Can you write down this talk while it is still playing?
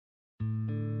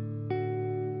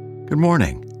Good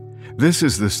morning. This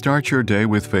is the Start Your Day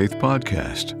with Faith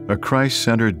podcast, a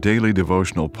Christ-centered daily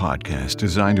devotional podcast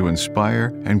designed to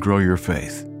inspire and grow your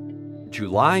faith.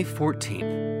 July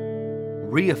 14th,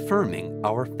 Reaffirming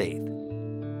Our Faith.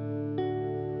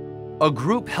 A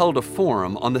group held a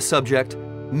forum on the subject,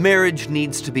 Marriage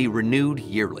Needs to be Renewed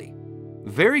Yearly.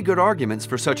 Very good arguments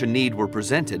for such a need were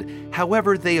presented.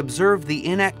 However, they observed the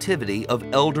inactivity of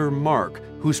Elder Mark,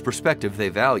 whose perspective they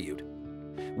valued.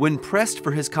 When pressed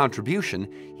for his contribution,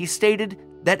 he stated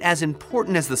that as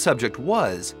important as the subject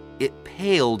was, it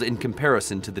paled in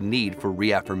comparison to the need for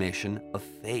reaffirmation of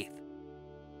faith.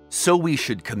 So we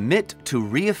should commit to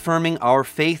reaffirming our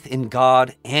faith in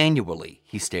God annually,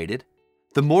 he stated.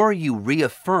 The more you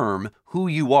reaffirm who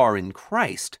you are in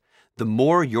Christ, the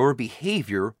more your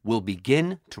behavior will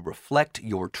begin to reflect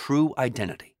your true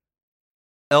identity.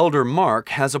 Elder Mark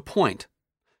has a point.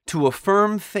 To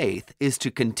affirm faith is to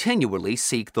continually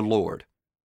seek the Lord.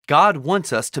 God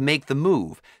wants us to make the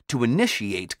move, to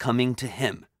initiate coming to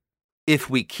Him. If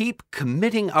we keep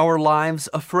committing our lives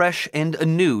afresh and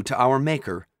anew to our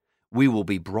Maker, we will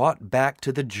be brought back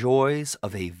to the joys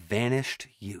of a vanished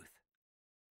youth.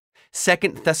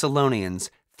 2 Thessalonians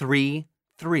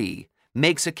 3:3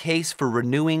 makes a case for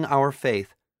renewing our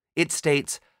faith. It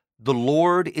states, "The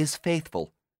Lord is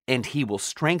faithful, and He will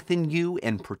strengthen you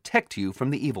and protect you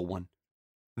from the evil one."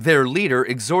 Their leader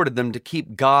exhorted them to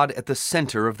keep God at the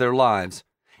center of their lives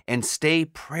and stay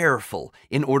prayerful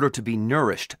in order to be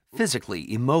nourished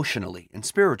physically, emotionally, and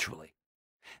spiritually.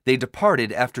 They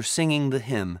departed after singing the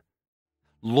hymn,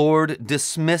 "Lord,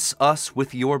 dismiss us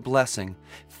with your blessing.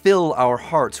 Fill our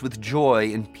hearts with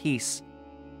joy and peace.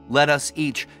 Let us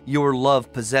each, your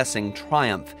love possessing,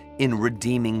 triumph in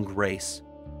redeeming grace.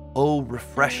 Oh,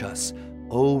 refresh us,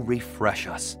 oh, refresh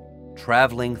us,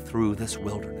 traveling through this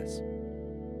wilderness."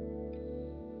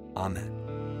 Amen.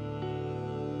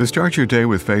 The Start Your Day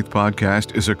with Faith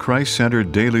podcast is a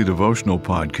Christ-centered daily devotional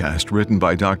podcast written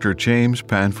by Dr. James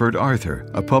Panford Arthur,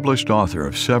 a published author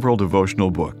of several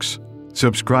devotional books.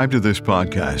 Subscribe to this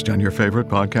podcast on your favorite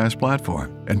podcast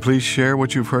platform, and please share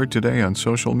what you've heard today on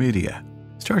social media.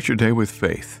 Start your day with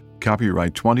faith.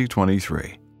 Copyright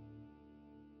 2023.